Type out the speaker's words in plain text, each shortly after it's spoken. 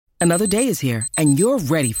Another day is here, and you're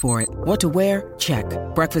ready for it. What to wear? Check.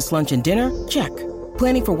 Breakfast, lunch, and dinner? Check.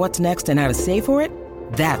 Planning for what's next and how to save for it?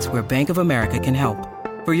 That's where Bank of America can help.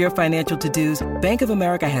 For your financial to-dos, Bank of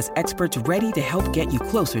America has experts ready to help get you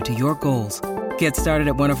closer to your goals. Get started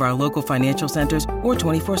at one of our local financial centers or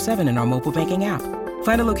 24/7 in our mobile banking app.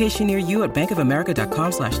 Find a location near you at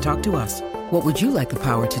bankofamerica.com/talktous. What would you like the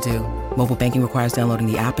power to do? Mobile banking requires downloading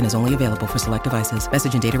the app and is only available for select devices.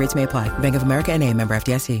 Message and data rates may apply. Bank of America N.A., member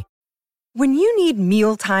FDIC. When you need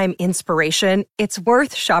mealtime inspiration, it's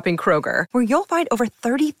worth shopping Kroger, where you'll find over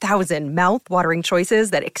 30,000 mouth-watering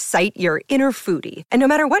choices that excite your inner foodie. And no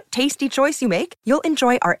matter what tasty choice you make, you'll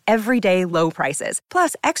enjoy our everyday low prices,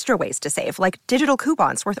 plus extra ways to save, like digital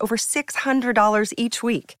coupons worth over $600 each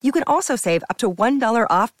week. You can also save up to $1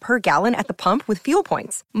 off per gallon at the pump with fuel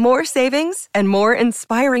points. More savings and more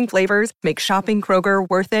inspiring flavors make shopping Kroger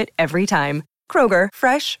worth it every time. Kroger,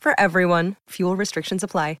 fresh for everyone. Fuel restrictions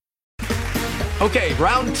apply. Okay,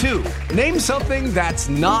 round two. Name something that's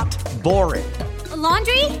not boring. A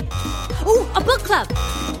laundry? Ooh, a book club.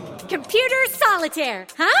 Computer solitaire,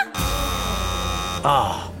 huh?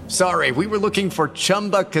 Ah, sorry, we were looking for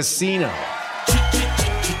Chumba Casino.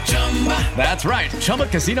 That's right,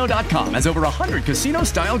 ChumbaCasino.com has over 100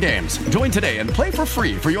 casino-style games. Join today and play for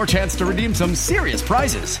free for your chance to redeem some serious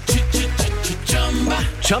prizes.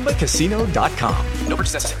 ChumbaCasino.com. No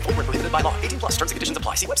purchase necessary. Void where prohibited by law. 18+. Terms and conditions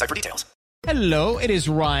apply. See website for details. Hello, it is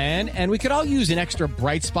Ryan, and we could all use an extra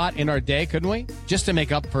bright spot in our day, couldn't we? Just to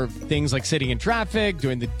make up for things like sitting in traffic,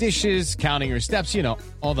 doing the dishes, counting your steps, you know,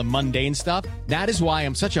 all the mundane stuff. That is why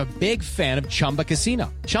I'm such a big fan of Chumba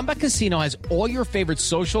Casino. Chumba Casino has all your favorite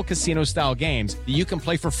social casino-style games that you can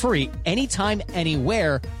play for free anytime,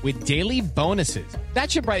 anywhere with daily bonuses. That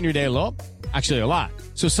should brighten your day a little. Actually, a lot.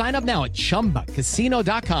 So sign up now at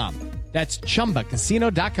ChumbaCasino.com. That's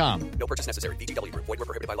ChumbaCasino.com. No purchase necessary. VGW Group. Void where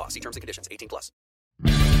prohibited by law. See terms and conditions. 18+.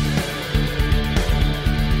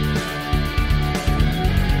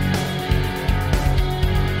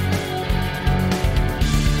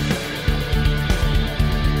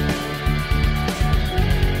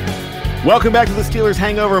 Welcome back to the Steelers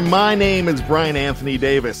Hangover. My name is Brian Anthony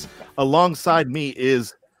Davis. Alongside me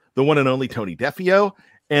is the one and only Tony Defio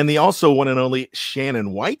and the also one and only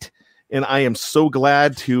Shannon White. And I am so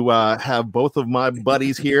glad to have both of my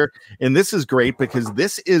buddies here. And this is great because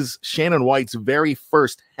this is Shannon White's very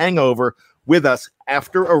first hangover with us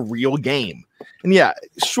after a real game. And yeah,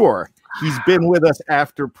 sure, he's been with us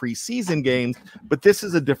after preseason games, but this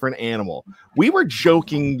is a different animal. We were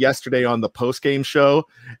joking yesterday on the post-game show,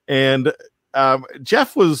 and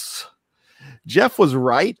Jeff was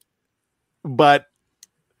right, but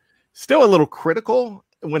still a little critical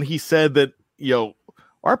when he said that, you know,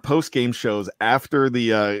 our post-game shows after the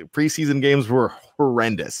preseason games were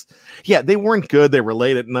horrendous. Yeah, they weren't good. They were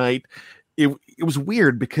late at night. It was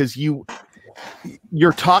weird because you're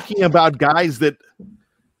talking about guys that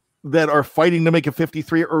are fighting to make a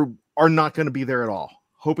 53 or are not going to be there at all,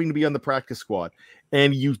 hoping to be on the practice squad.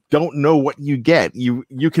 And you don't know what you get. You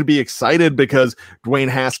could be excited because Dwayne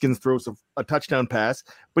Haskins throws a touchdown pass,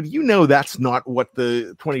 but you know that's not what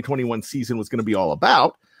the 2021 season was going to be all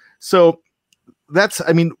about. So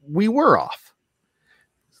we were off.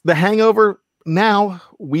 The hangover, now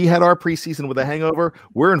we had our preseason with a hangover.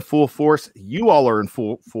 We're in full force. You all are in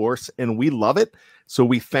full force, and we love it. So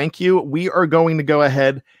we thank you. We are going to go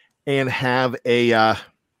ahead and have we're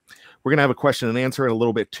going to have a question and answer in a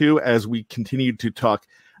little bit too, as we continue to talk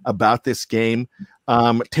about this game.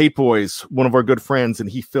 Tate Boys, one of our good friends, and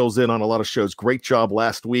he fills in on a lot of shows. Great job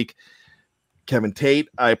last week, Kevin Tate.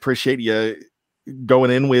 I appreciate you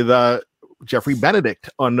going in with, Jeffrey Benedict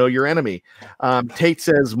on Know Your Enemy. Tate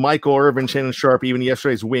says Michael Irvin, Shannon Sharp, even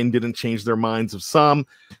yesterday's win didn't change their minds of some.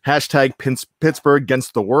 Hashtag Pittsburgh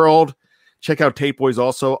against the world. Check out Tate Boys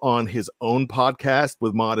also on his own podcast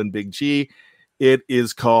with Mod and Big G. It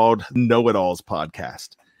is called Know It Alls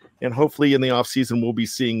Podcast. And hopefully in the offseason, we'll be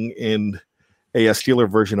seeing in a Steeler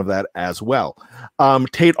version of that as well.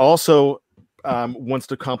 Tate also wants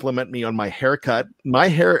to compliment me on my haircut. My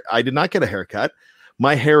hair, I did not get a haircut.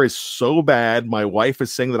 My hair is so bad. My wife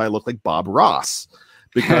is saying that I look like Bob Ross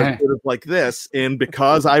because it is like this. And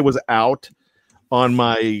because I was out on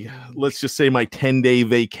my, let's just say my 10-day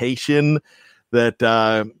vacation, that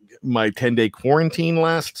my 10-day quarantine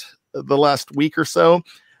the last week or so,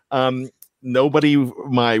 nobody,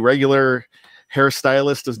 my regular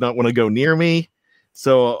hairstylist does not want to go near me.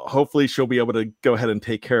 So hopefully she'll be able to go ahead and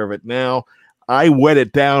take care of it now. I wet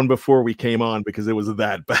it down before we came on because it was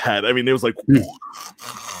that bad. I mean, it was like,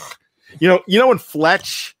 you know, when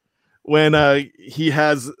Fletch when he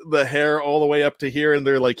has the hair all the way up to here, and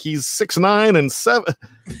they're like, he's 6'9" and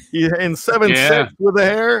 7'6" with the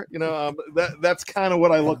hair. That's kind of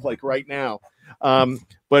what I look like right now.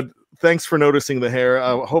 But thanks for noticing the hair.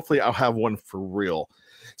 Hopefully I'll have one for real.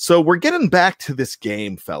 So we're getting back to this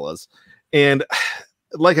game, fellas. And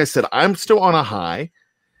like I said, I'm still on a high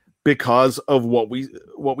because of what we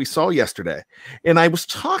saw yesterday. And I was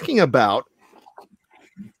talking about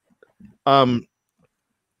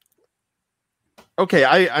okay,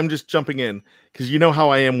 I'm just jumping in because you know how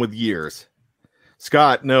I am with years.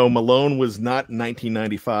 Scott, no, Malone was not in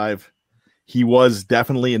 1995. He was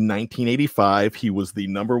definitely in 1985. He was the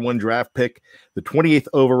number 1 draft pick, the 28th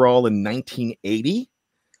overall in 1980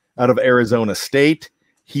 out of Arizona State.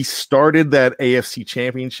 He started that AFC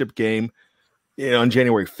Championship game on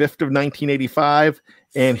January 5th of 1985,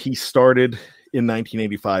 and he started in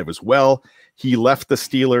 1985 as well. He left the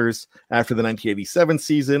Steelers after the 1987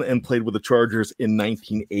 season and played with the Chargers in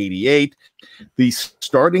 1988. The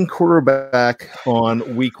starting quarterback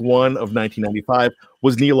on week 1 of 1995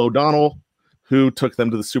 was Neil O'Donnell, who took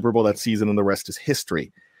them to the Super Bowl that season, and the rest is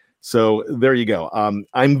history. So there you go. I'm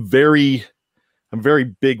very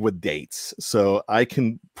big with dates, so I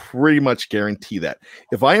can pretty much guarantee that.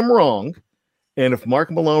 If I am wrong, and if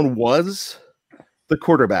Mark Malone was the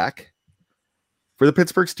quarterback for the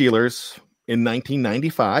Pittsburgh Steelers in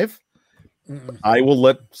 1995, I will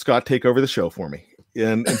let Scott take over the show for me.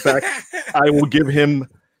 And in fact, I will give him,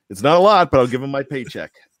 it's not a lot, but I'll give him my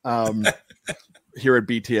paycheck here at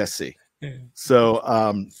BTSC. So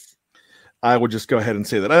I will just go ahead and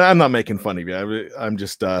say that. I'm not making fun of you. I'm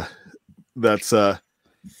just, I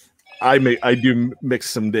do mix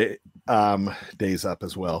some days up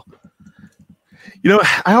as well.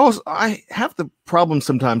 I have the problem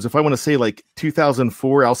sometimes if I want to say like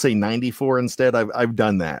 2004, I'll say 94 instead. I've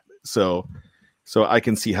done that. So I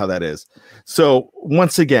can see how that is. So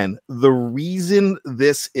once again, the reason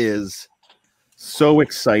this is so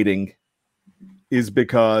exciting is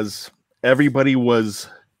because everybody was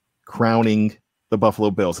crowning the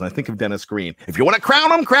Buffalo Bills. And I think of Dennis Green. If you want to crown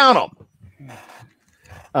them, crown them.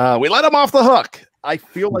 We let them off the hook. I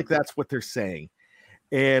feel like that's what they're saying.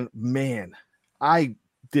 And man, I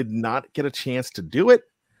did not get a chance to do it,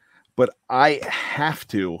 but I have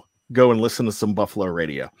to go and listen to some Buffalo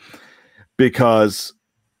radio because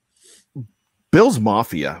Bills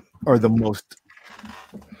Mafia are the most.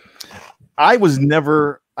 I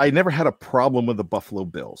never had a problem with the Buffalo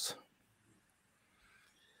Bills,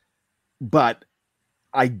 but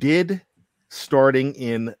I did starting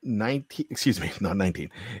in 19, not 19.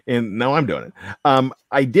 And now I'm doing it.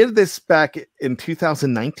 I did this back in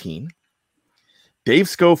 2019. Dave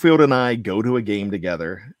Schofield and I go to a game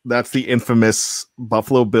together. That's the infamous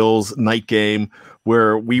Buffalo Bills night game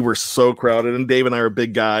where we were so crowded, and Dave and I are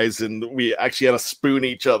big guys, and we actually had to spoon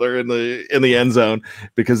each other in the end zone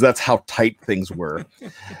because that's how tight things were.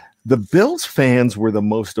 The Bills fans were the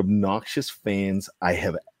most obnoxious fans I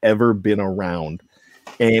have ever been around.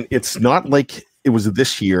 And it's not like it was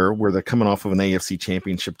this year where they're coming off of an AFC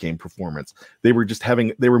Championship game performance. They were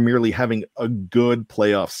merely having a good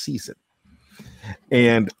playoff season.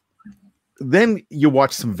 And then you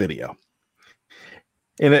watch some video.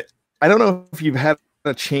 And I don't know if you've had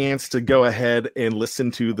a chance to go ahead and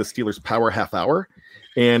listen to the Steelers Power Half Hour.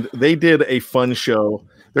 And they did a fun show.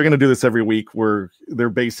 They're going to do this every week where they're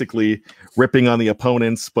basically ripping on the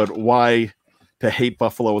opponents, but why to hate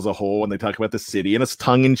Buffalo as a whole. And they talk about the city, and it's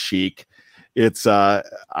tongue in cheek. It's, I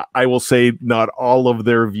will say not all of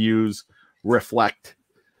their views reflect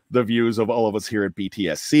the views of all of us here at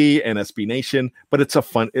BTSC and SB Nation, but it's a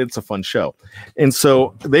fun show. And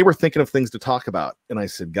so they were thinking of things to talk about. And I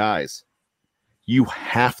said, guys, you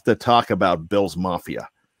have to talk about Bills Mafia.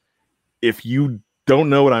 If you don't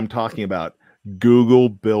know what I'm talking about, Google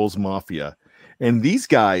Bills Mafia. And these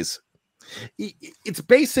guys, it was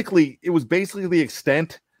basically the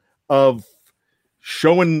extent of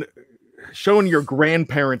showing your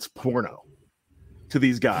grandparents' porno to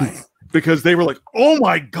these guys. Because they were like, oh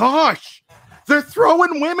my gosh, they're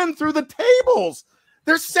throwing women through the tables.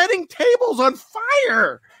 They're setting tables on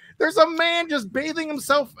fire. There's a man just bathing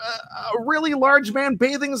himself, a really large man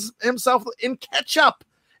bathing himself in ketchup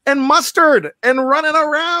and mustard and running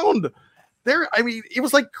around. It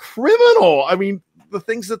was like criminal. The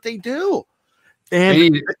things that they do.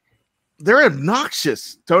 And they're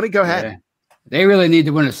obnoxious. Tony, go ahead. Yeah. They really need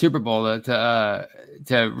to win a Super Bowl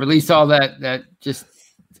to release all that just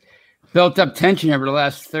built up tension over the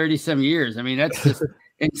last 30-some years. That's just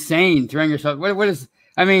insane. Throwing yourself. What is?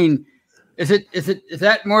 Is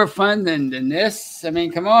that more fun than this?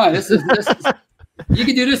 Come on. This is you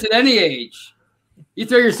can do this at any age. you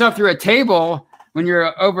throw yourself through a table when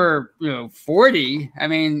you're over, 40. I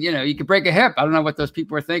mean, you could break a hip. I don't know what those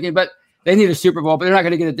people are thinking, but they need a Super Bowl, but they're not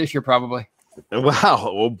going to get it this year probably.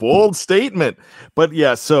 Wow, a bold statement. But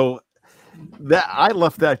yeah, so that I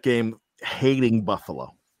left that game hating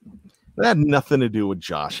Buffalo. That had nothing to do with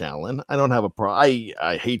Josh Allen. I don't have a problem.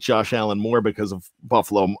 I hate Josh Allen more because of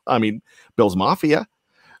Bills Mafia.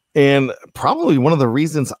 And probably one of the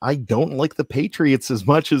reasons I don't like the Patriots as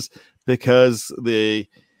much is because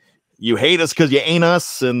you hate us because you ain't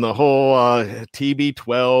us, and the whole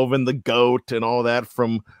TB12 and the GOAT and all that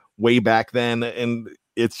from way back then. And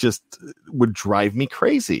it's just would drive me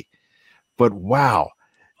crazy. But wow,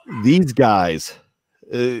 these guys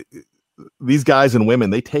and women,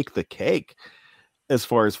 they take the cake as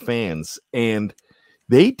far as fans. And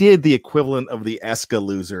they did the equivalent of the Eska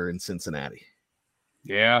loser in Cincinnati.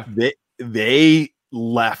 Yeah. They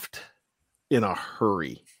left in a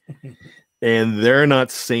hurry. And they're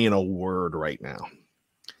not saying a word right now.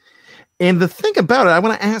 And the thing about it, I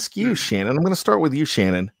want to ask you, Shannon. I'm going to start with you,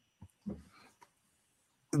 Shannon.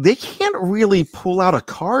 They can't really pull out a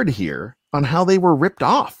card here on how they were ripped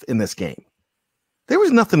off in this game. There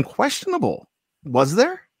was nothing questionable, was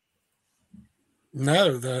there?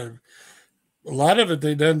 No, a lot of it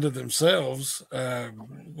they done to themselves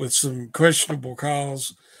with some questionable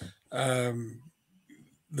calls.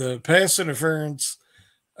 The pass interference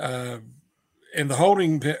and the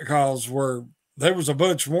holding calls there was a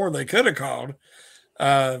bunch more they could have called.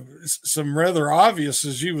 Some rather obvious,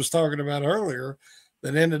 as you was talking about earlier,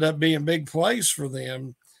 that ended up being big plays for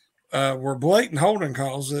them were blatant holding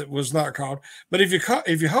calls that was not called. But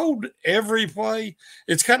if you hold every play,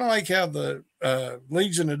 it's kind of like how the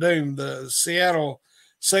Legion of Doom, the Seattle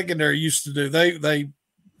secondary used to do.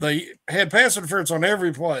 They had pass interference on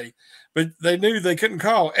every play, but they knew they couldn't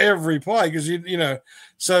call every play because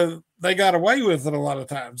so they got away with it a lot of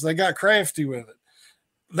times. They got crafty with it.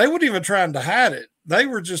 They weren't even trying to hide it. They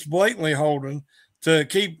were just blatantly holding to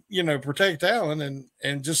keep, protect Allen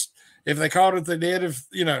and just if they called it, they did.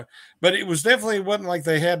 But it was wasn't like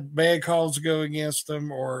they had bad calls to go against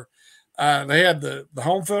them or they had the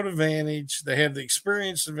home field advantage. They had the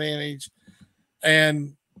experience advantage,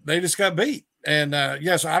 and they just got beat. And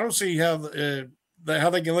yes, I don't see how they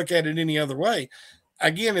can look at it any other way.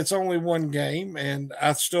 Again, it's only one game, and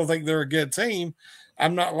I still think they're a good team.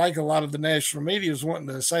 I'm not like a lot of the national media is wanting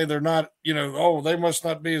to say they're not, they must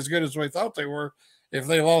not be as good as we thought they were if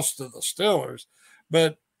they lost to the Steelers.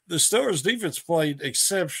 But the Steelers defense played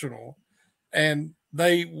exceptional, and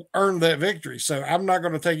they earned that victory. So I'm not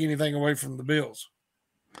going to take anything away from the Bills.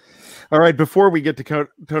 All right, before we get to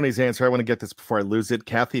Tony's answer, I want to get this before I lose it.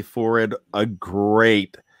 Kathy Forrid, a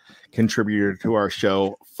great contributor to our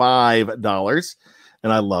show, $5.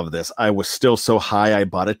 And I love this. I was still so high, I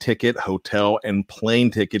bought a ticket, hotel, and plane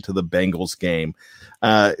ticket to the Bengals game.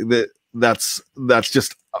 That's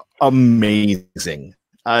just amazing.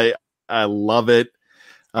 I love it.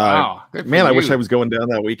 Wow, man, I wish I was going down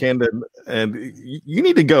that weekend. And you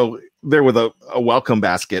need to go there with a welcome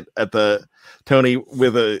basket at the Tony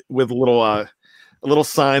with a little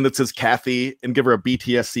sign that says Kathy and give her a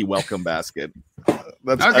BTSC welcome basket.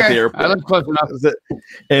 That's okay. At the airport. I look close enough.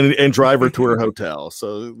 And drive her to her hotel.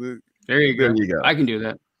 So there you go. I can do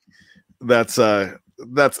that.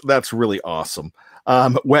 That's really awesome.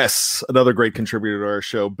 Wes, another great contributor to our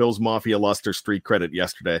show. Bills Mafia lost their street credit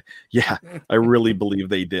yesterday. Yeah, I really believe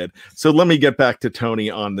they did. So let me get back to Tony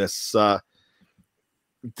on this. What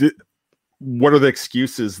are the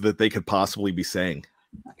excuses that they could possibly be saying?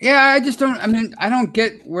 Yeah, I just don't. I mean, I don't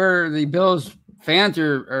get where the Bills fans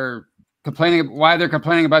are complaining. Why they're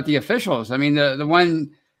complaining about the officials? I mean, the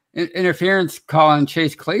one interference call on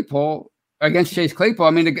Chase Claypool against Chase Claypool. I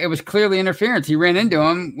mean, it was clearly interference. He ran into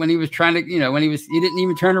him when he was trying to, he didn't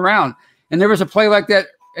even turn around. And there was a play like that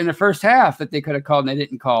in the first half that they could have called and they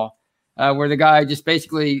didn't call, where the guy just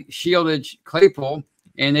basically shielded Claypool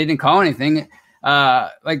and they didn't call anything.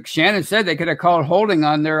 Like Shannon said, they could have called holding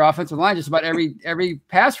on their offensive line just about every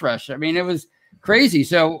pass rush. I mean, it was crazy.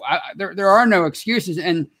 So there are no excuses.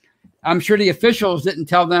 And I'm sure the officials didn't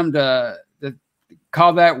tell them to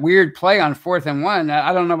call that weird play on 4th and 1.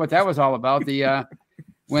 I don't know what that was all about.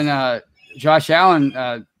 When Josh Allen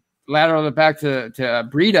lateraled it back to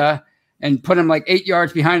Breida and put him like 8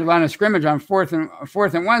 yards behind the line of scrimmage on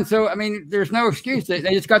 4th and 1. So, I mean, there's no excuse. They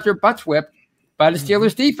just got their butts whipped by the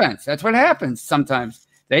Steelers defense. That's what happens sometimes.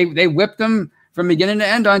 They whipped them from beginning to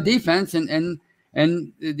end on defense, and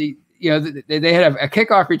they had a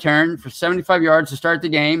kickoff return for 75 yards to start the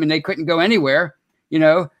game, and they couldn't go anywhere,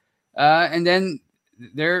 and then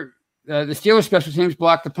the Steelers special teams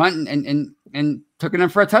blocked the punt, and and took it in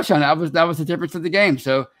for a touchdown. That was the difference of the game.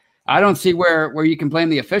 So I don't see where you can blame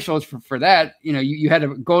the officials for that. You had a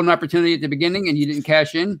golden opportunity at the beginning and you didn't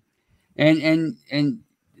cash in, and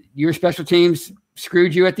your special teams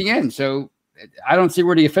screwed you at the end. So I don't see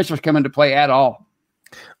where the officials come into play at all.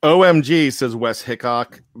 OMG, says Wes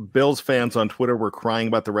Hickok. Bills fans on Twitter were crying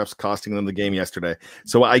about the refs costing them the game yesterday.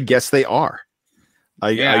 So I guess they are.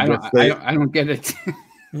 I don't get it.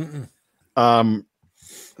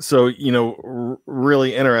 So,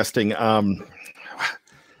 really interesting.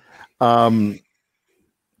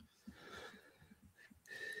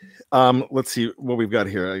 Let's see what we've got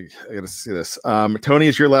here. I got to see this. Tony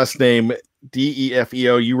is your last name.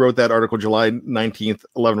 DEFEO. You wrote that article July 19th,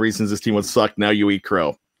 11 reasons this team would suck. Now you eat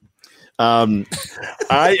crow.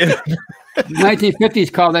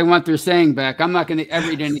 1950s call. They want their saying back. I'm not going to ever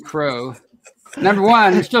eat any crow. Number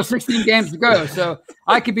one, there's still 16 games to go. So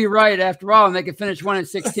I could be right after all, and they could finish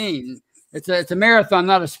 1-16. It's a marathon,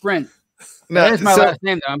 not a sprint. Now, that is my last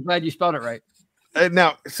name, though. I'm glad you spelled it right.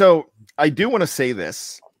 Now, so I do want to say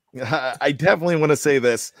this. I definitely want to say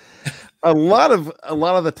this. A lot of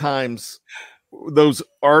the times those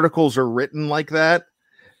articles are written like that.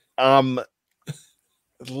 How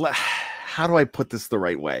do I put this the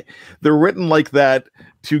right way? They're written like that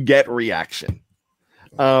to get reaction.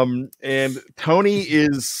 And Tony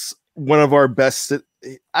is one of our best,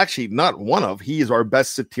 actually not one of, he is our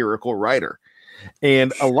best satirical writer.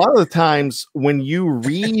 And a lot of the times when you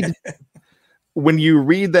read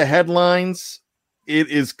the headlines, it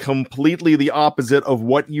is completely the opposite of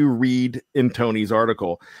what you read in Tony's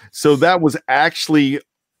article. So that was actually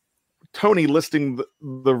Tony listing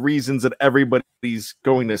the reasons that everybody's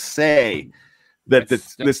going to say that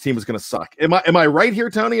this team is going to suck. Am I right here,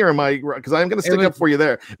 Tony, or am I? Because I'm going to stick up for you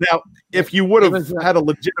there. Now, if you would have had a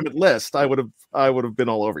legitimate list, I would have been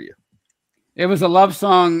all over you. It was a love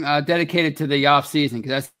song dedicated to the off season,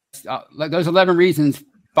 because that's those 11 reasons,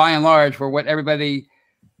 by and large, were what everybody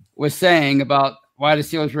was saying about why the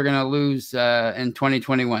Steelers were going to lose in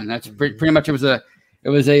 2021. That's pretty much it was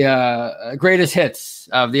a greatest hits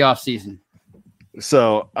of the off season.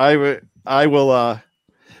 So I will.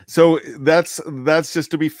 So that's just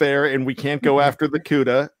to be fair, and we can't go after the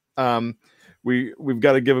CUDA. We've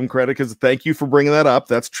got to give him credit, because thank you for bringing that up.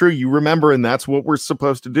 That's true. You remember, and that's what we're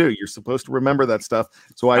supposed to do. You're supposed to remember that stuff.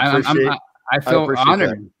 So I appreciate. I feel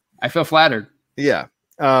honored. That. I feel flattered. Yeah.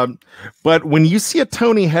 But when you see a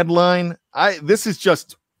Tony headline, this is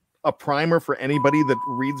just a primer for anybody that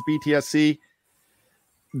reads BTSC.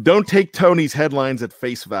 Don't take Tony's headlines at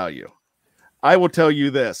face value. I will tell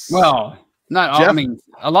you this. Well, not all. I mean,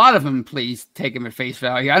 a lot of them, please take them at face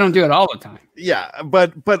value. I don't do it all the time. Yeah,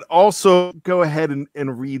 but also go ahead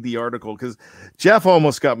and read the article, because Jeff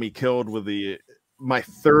almost got me killed with my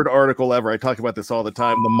third article ever. I talk about this all the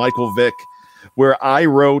time, the Michael Vick, where I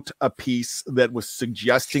wrote a piece that was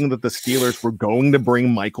suggesting that the Steelers were going to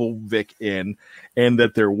bring Michael Vick in and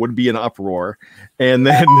that there would be an uproar. And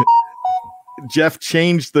then Jeff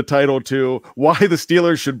changed the title to "Why the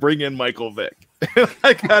Steelers Should Bring in Michael Vick."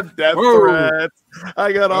 I got death threats.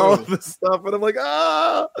 I got all of this stuff, and I'm like,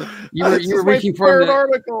 you were reaching for the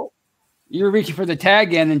article. You were reaching for the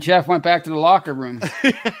tag in, and Jeff went back to the locker room.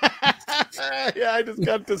 Yeah, I just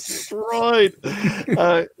got destroyed.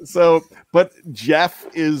 But Jeff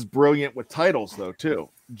is brilliant with titles, though, too.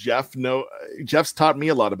 Jeff's taught me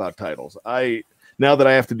a lot about titles. Now that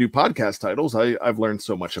I have to do podcast titles, I've learned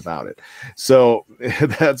so much about it. So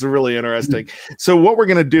that's really interesting. So what we're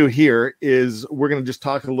going to do here is we're going to just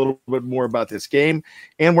talk a little bit more about this game,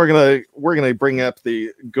 and we're going to bring up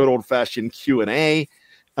the good old fashioned Q&A.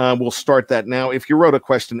 We'll start that now. If you wrote a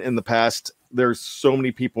question in the past, there's so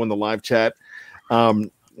many people in the live chat.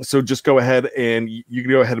 So just go ahead and you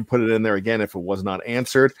can go ahead and put it in there again if it was not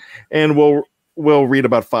answered, and we'll read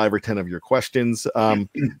about 5 or 10 of your questions,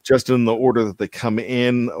 just in the order that they come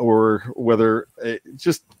in, or whether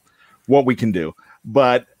just what we can do.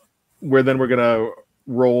 But we're going to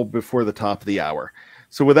roll before the top of the hour.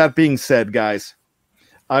 So with that being said, guys,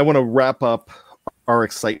 I want to wrap up our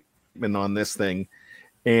excitement on this thing.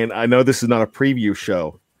 And I know this is not a preview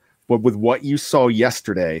show, but with what you saw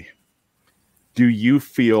yesterday, do you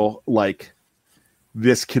feel like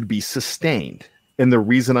this could be sustained? And the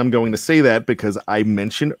reason I'm going to say that, because I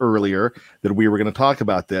mentioned earlier that we were going to talk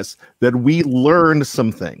about this, that we learned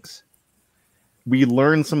some things. We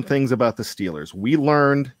learned some things about the Steelers. We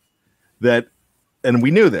learned that, and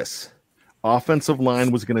we knew this, offensive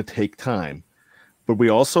line was going to take time. But we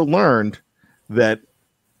also learned that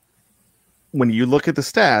when you look at the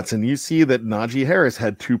stats and you see that Najee Harris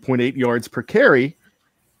had 2.8 yards per carry,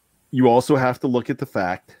 you also have to look at the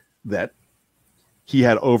fact that he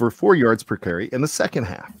had over 4 yards per carry in the second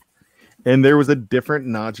half. And there was a different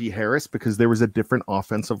Najee Harris because there was a different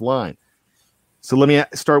offensive line. So let me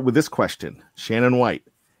start with this question. Shannon White,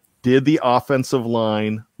 did the offensive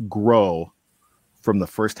line grow from the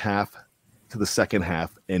first half to the second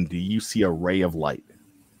half? And do you see a ray of light?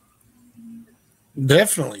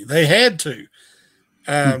 Definitely. They had to.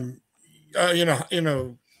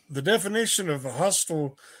 The definition of a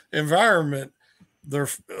hostile environment, a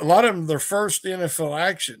lot of them, their first NFL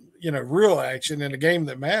action, real action in a game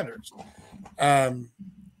that matters.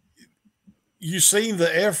 You've seen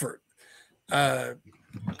the effort. The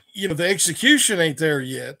execution ain't there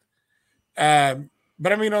yet.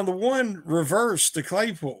 But I mean, on the one reverse to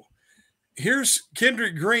Claypool, here's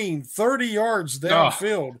Kendrick Green 30 yards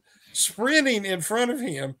downfield, sprinting in front of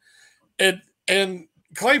him, and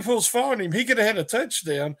Claypool's following him. He could have had a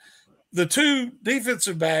touchdown. The two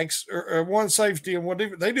defensive backs, or one safety and one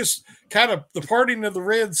defense, they just kind of the parting of the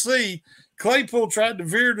Red Sea. Claypool tried to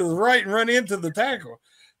veer to the right and run into the tackle.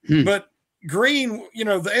 But Green,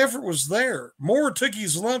 the effort was there. Moore took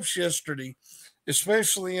his lumps yesterday,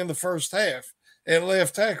 especially in the first half at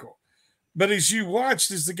left tackle. But as you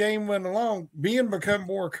watched as the game went along, Ben become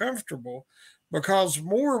more comfortable because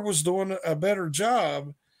Moore was doing a better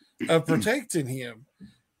job of protecting him.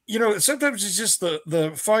 Sometimes it's just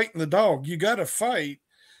the fight and the dog. You got to fight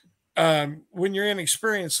when you're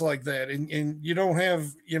inexperienced like that and you don't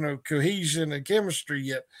have, cohesion and chemistry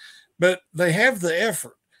yet. But they have the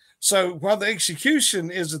effort. So while the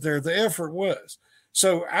execution isn't there, the effort was.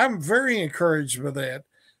 So I'm very encouraged by that.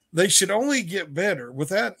 They should only get better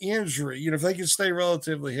without injury, if they can stay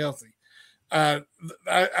relatively healthy. I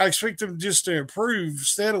expect them just to improve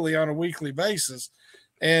steadily on a weekly basis,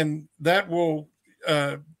 and that will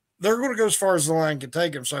they're going to go as far as the line can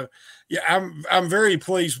take them. So, yeah, I'm very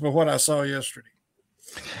pleased with what I saw yesterday.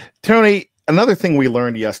 Tony, another thing we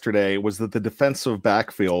learned yesterday was that the defensive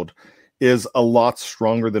backfield is a lot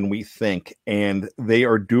stronger than we think, and they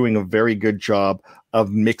are doing a very good job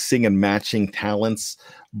of mixing and matching talents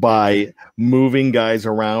by moving guys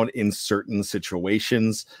around in certain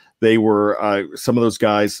situations. They were some of those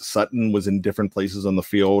guys. Sutton was in different places on the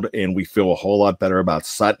field, and we feel a whole lot better about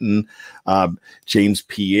Sutton. James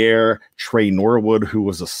Pierre, Trey Norwood, who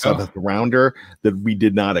was a seventh rounder that we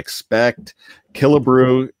did not expect.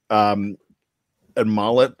 Killebrew and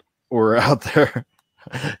Mollett were out there.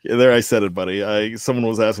 Yeah, there, I said it, buddy. Someone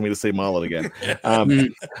was asking me to say Mollett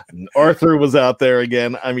again. Arthur was out there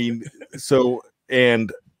again. I mean,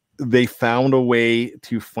 and they found a way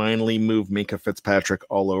to finally move Minkah Fitzpatrick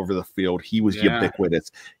all over the field. He was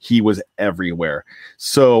ubiquitous. He was everywhere.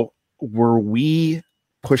 So were we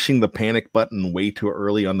pushing the panic button way too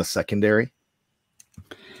early on the secondary?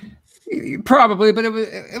 Probably, but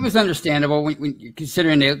it was understandable when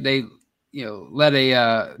considering they let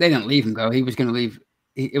they didn't leave him go. He was going to leave.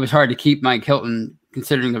 It was hard to keep Mike Hilton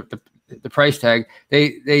considering the price tag.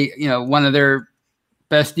 They one of their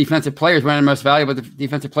best defensive players, one of the most valuable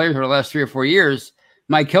defensive players over the last 3 or 4 years.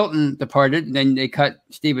 Mike Hilton departed, and then they cut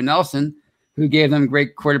Steven Nelson, who gave them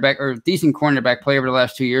great quarterback or decent cornerback play over the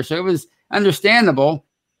last 2 years. So it was understandable.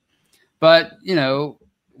 But,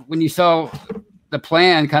 when you saw the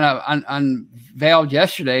plan kind of unveiled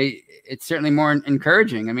yesterday, it's certainly more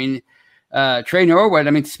encouraging. I mean, Trey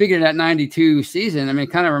Norwood, speaking of that 92 season,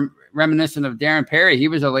 kind of reminiscent of Darren Perry. He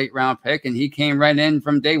was a late round pick, and he came right in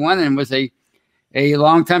from day one and was a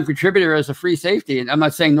long-time contributor as a free safety. And I'm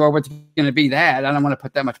not saying Norwood's going to be that. I don't want to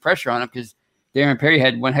put that much pressure on him because Darren Perry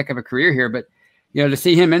had one heck of a career here. But, to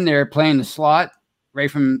see him in there playing the slot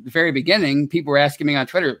right from the very beginning, people were asking me on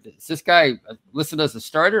Twitter, is this guy listed as a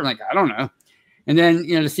starter? I'm like, I don't know. And then,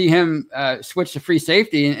 to see him switch to free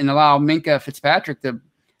safety and allow Minkah Fitzpatrick to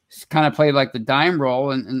kind of play like the dime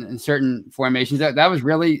role in certain formations, that was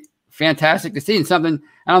really fantastic to see, and something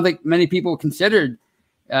I don't think many people considered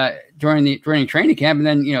during training camp. And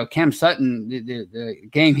then, Cam Sutton, the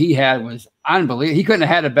game he had was unbelievable. He couldn't have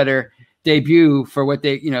had a better debut for what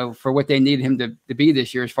they needed him to be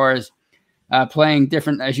this year, as far as playing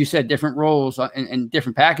different, as you said, different roles and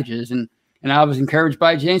different packages. And I was encouraged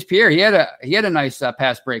by James Pierre. He had a nice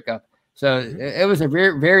pass breakup. So it was a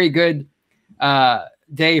very, very good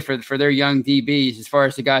day for their young DBs, as far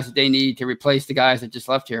as the guys that they need to replace the guys that just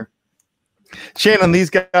left here. Shannon, these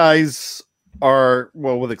guys are,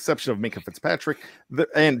 well, with the exception of Minkah Fitzpatrick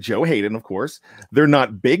and Joe Hayden, of course, they're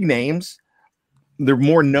not big names. They're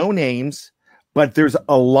more no names, but there's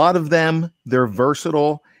a lot of them. They're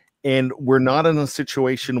versatile, and we're not in a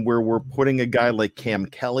situation where we're putting a guy like Cam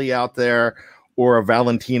Kelly out there or a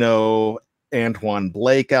Valentino Antoine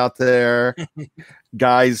Blake out there,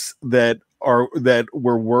 guys that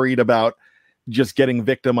we're worried about just getting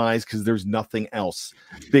victimized because there's nothing else.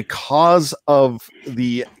 Because of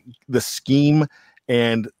the scheme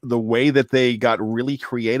and the way that they got really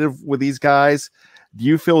creative with these guys, do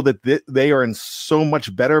you feel that they are in so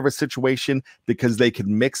much better of a situation because they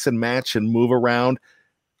can mix and match and move around?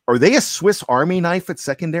 Are they a Swiss Army knife at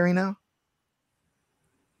secondary now?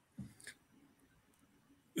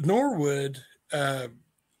 Norwood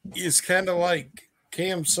is kind of like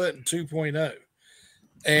Cam Sutton 2.0.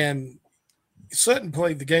 And Sutton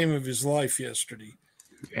played the game of his life yesterday.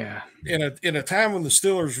 Yeah. In a time when the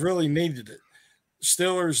Steelers really needed it.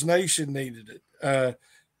 Steelers Nation needed it.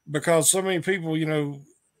 Because so many people,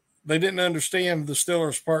 they didn't understand the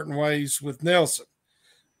Steelers parting ways with Nelson.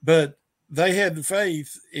 But they had the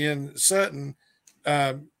faith in Sutton,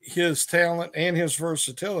 his talent and his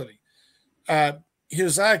versatility.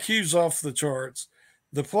 His IQ's off the charts.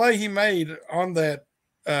 The play he made on that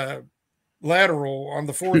lateral on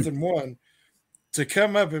the 4th and 1 to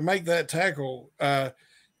come up and make that tackle,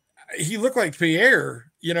 he looked like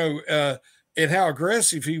Pierre, and how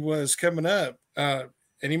aggressive he was coming up.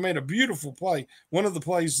 And he made a beautiful play, one of the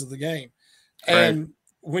plays of the game. Right. And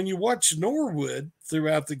when you watch Norwood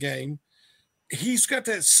throughout the game, he's got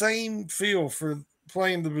that same feel for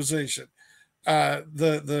playing the position,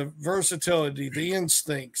 the versatility, the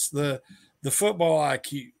instincts, the football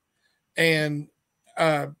IQ. And,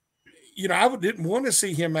 I didn't want to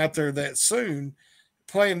see him out there that soon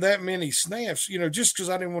playing that many snaps, just because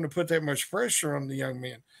I didn't want to put that much pressure on the young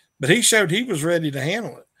man. But he showed he was ready to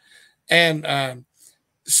handle it. And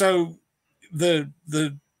so the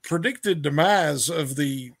predicted demise of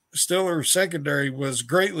the Steelers secondary was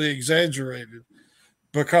greatly exaggerated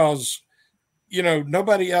because,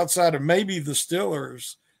 nobody outside of maybe the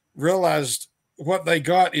Steelers realized what they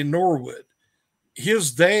got in Norwood.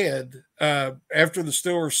 His dad, after the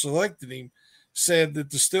Steelers selected him, said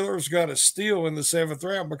that the Steelers got a steal in the 7th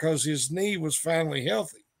round because his knee was finally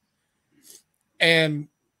healthy. And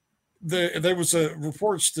there was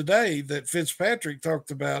reports today that Fitzpatrick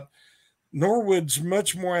talked about Norwood's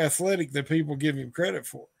much more athletic than people give him credit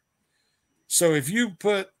for. So if you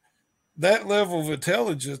put that level of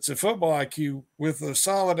intelligence and football IQ with a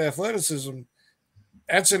solid athleticism,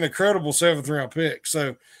 that's an incredible 7th round pick.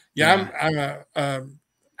 So I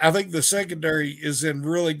think the secondary is in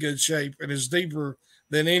really good shape and is deeper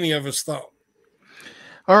than any of us thought.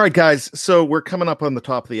 All right, guys. So we're coming up on the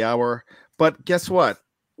top of the hour, but guess what?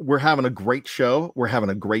 We're having a great show. We're having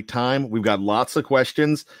a great time. We've got lots of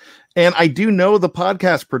questions. And I do know the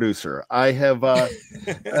podcast producer. I have,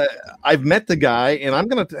 I've met the guy, and I'm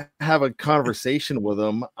going to have a conversation with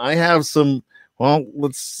him. I have some,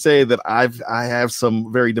 let's say that I have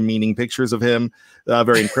some very demeaning pictures of him,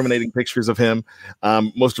 very incriminating pictures of him.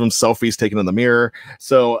 Most of them selfies taken in the mirror.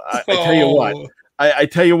 So I tell you what, I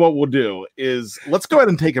tell you what we'll do is let's go ahead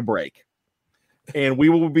and take a break. And we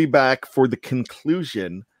will be back for the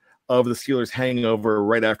conclusion of the Steelers Hangover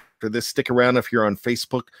right after this. Stick around if you're on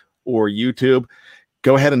Facebook or YouTube.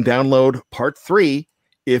 Go ahead and download part 3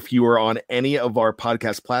 if you are on any of our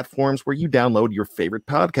podcast platforms where you download your favorite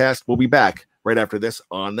podcast. We'll be back right after this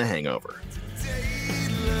on The Hangover.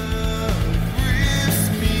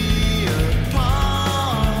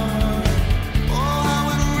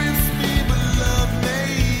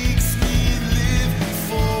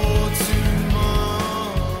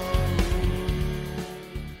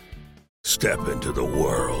 Step into the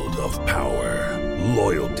world of power,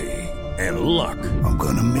 loyalty, and luck. I'm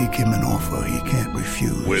gonna make him an offer he can't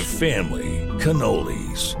refuse. With family,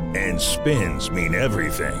 cannolis, and spins mean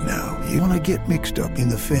everything. Now, you wanna get mixed up in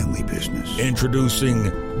the family business. Introducing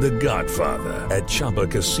The Godfather at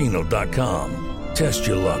ChumbaCasino.com. Test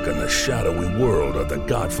your luck in the shadowy world of The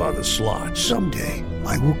Godfather slot. Someday,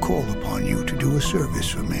 I will call upon you to do a service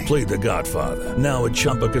for me. Play The Godfather, now at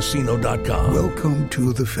ChumbaCasino.com. Welcome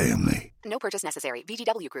to the family. No purchase necessary.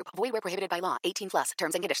 VGW Group. Void where prohibited by law. 18+.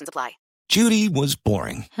 Terms and conditions apply. Judy was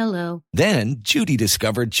boring. Hello. Then Judy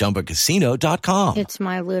discovered ChumbaCasino.com. It's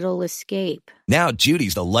my little escape. Now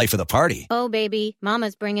Judy's the life of the party. Oh, baby,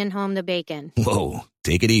 mama's bringing home the bacon. Whoa,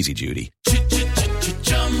 take it easy, Judy.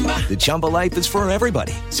 The Chumba life is for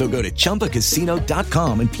everybody. So go to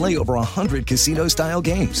ChumbaCasino.com and play over 100 casino-style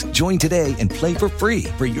games. Join today and play for free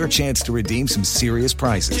for your chance to redeem some serious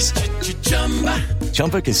prizes.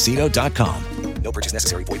 ChumbaCasino.com. No purchase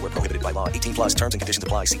necessary. Void where prohibited by law. 18+. Terms and conditions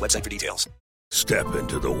apply. See website for details. Step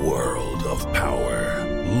into the world of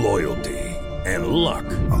power, loyalty, and luck.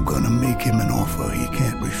 I'm gonna make him an offer he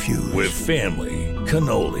can't refuse. With family,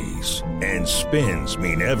 cannolis, and spins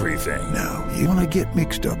mean everything. Now, you wanna get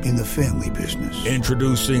mixed up in the family business.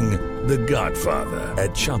 Introducing The Godfather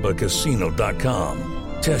at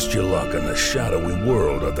ChumbaCasino.com. Test your luck in the shadowy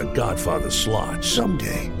world of The Godfather slot.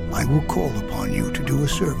 Someday, I will call upon you to do a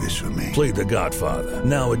service for me. Play The Godfather,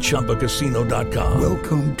 now at ChumbaCasino.com.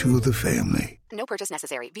 Welcome to the family. No purchase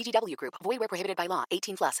necessary. VGW Group. Void where prohibited by law.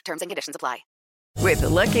 18+. Terms and conditions apply. With the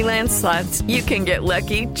Lucky Land Slots, you can get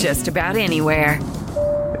lucky just about anywhere.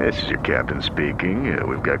 This is your captain speaking.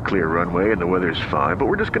 We've got clear runway and the weather's fine, but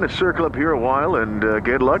we're just going to circle up here a while and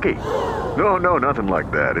get lucky. No, nothing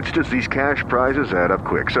like that. It's just these cash prizes add up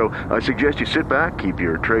quick. So I suggest you sit back, keep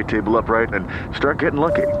your tray table upright, and start getting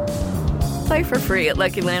lucky. Play for free at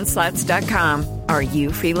LuckyLandSlots.com. Are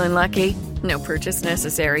you feeling lucky? No purchase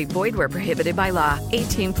necessary. Void where prohibited by law.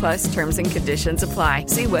 18+ terms and conditions apply.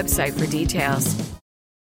 See website for details.